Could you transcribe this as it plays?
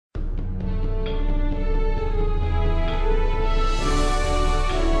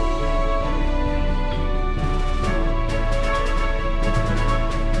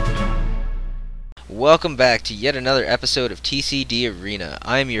Welcome back to yet another episode of TCD Arena.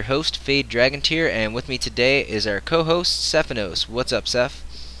 I am your host, Dragontear, and with me today is our co-host, Sephionos. What's up, Seph?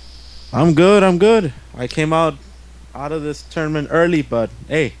 I'm good. I came out of this tournament early, but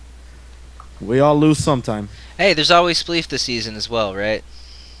hey, we all lose sometime. Hey, there's always Spleef this season as well, right?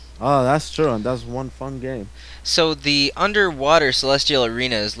 Oh, that's true, and that's one fun game. So the underwater celestial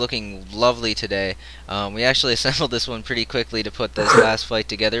arena is looking lovely today. We actually assembled this one pretty quickly to put this last fight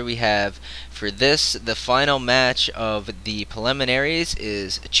together. We have, for this, the final match of the preliminaries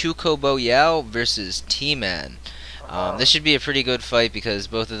is ChoocoboYao versus T-Man. This should be a pretty good fight because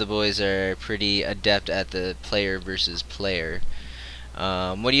both of the boys are pretty adept at the player versus player.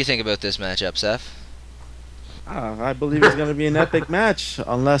 What do you think about this matchup, Seth? I believe it's going to be an epic match,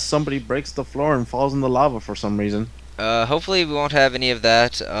 unless somebody breaks the floor and falls in the lava for some reason. Hopefully we won't have any of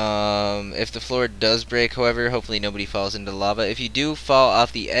that. If the floor does break, however, hopefully nobody falls into the lava. If you do fall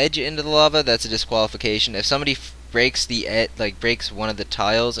off the edge into the lava, that's a disqualification. If somebody breaks the breaks one of the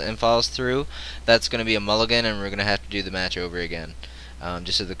tiles and falls through, that's going to be a mulligan, and we're going to have to do the match over again.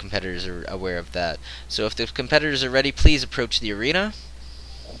 Just so the competitors are aware of that. So if the competitors are ready, please approach the arena.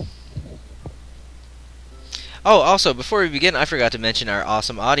 Oh, also, before we begin, I forgot to mention our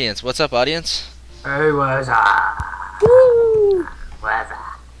awesome audience. What's up, audience? Hey, what's up? Woo! What's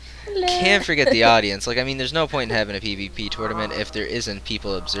up? Hello. Can't forget the audience. I mean, there's no point in having a PvP tournament if there isn't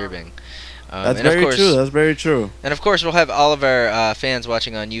people observing. That's very true. That's very true. And of course, we'll have all of our fans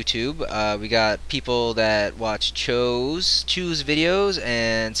watching on YouTube. We got people that watch Cho's videos,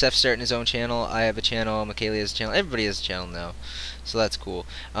 and Seth's starting his own channel. I have a channel. Michaela has a channel. Everybody has a channel now, so that's cool.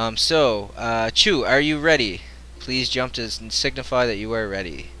 Chu, are you ready? Please jump to signify that you are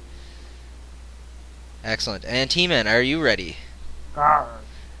ready. Excellent. And T-Man, are you ready?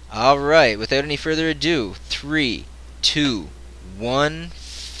 Alright, without any further ado, 3, 2, 1,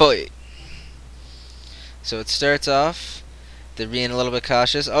 fight. So it starts off, they're being a little bit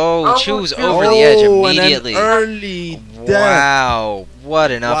cautious. Oh, Chu's over the edge immediately. And an early death. Wow, what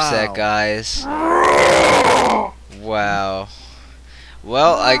an upset, guys. Wow.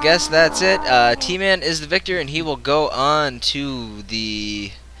 Well, I guess that's it. T-Man is the victor, and he will go on to the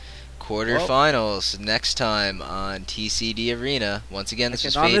quarterfinals next time on TCD Arena. Once again, this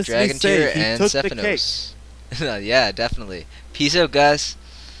was Dragontear and Sephionos. Yeah, definitely. Peace out, guys.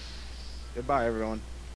 Goodbye, everyone.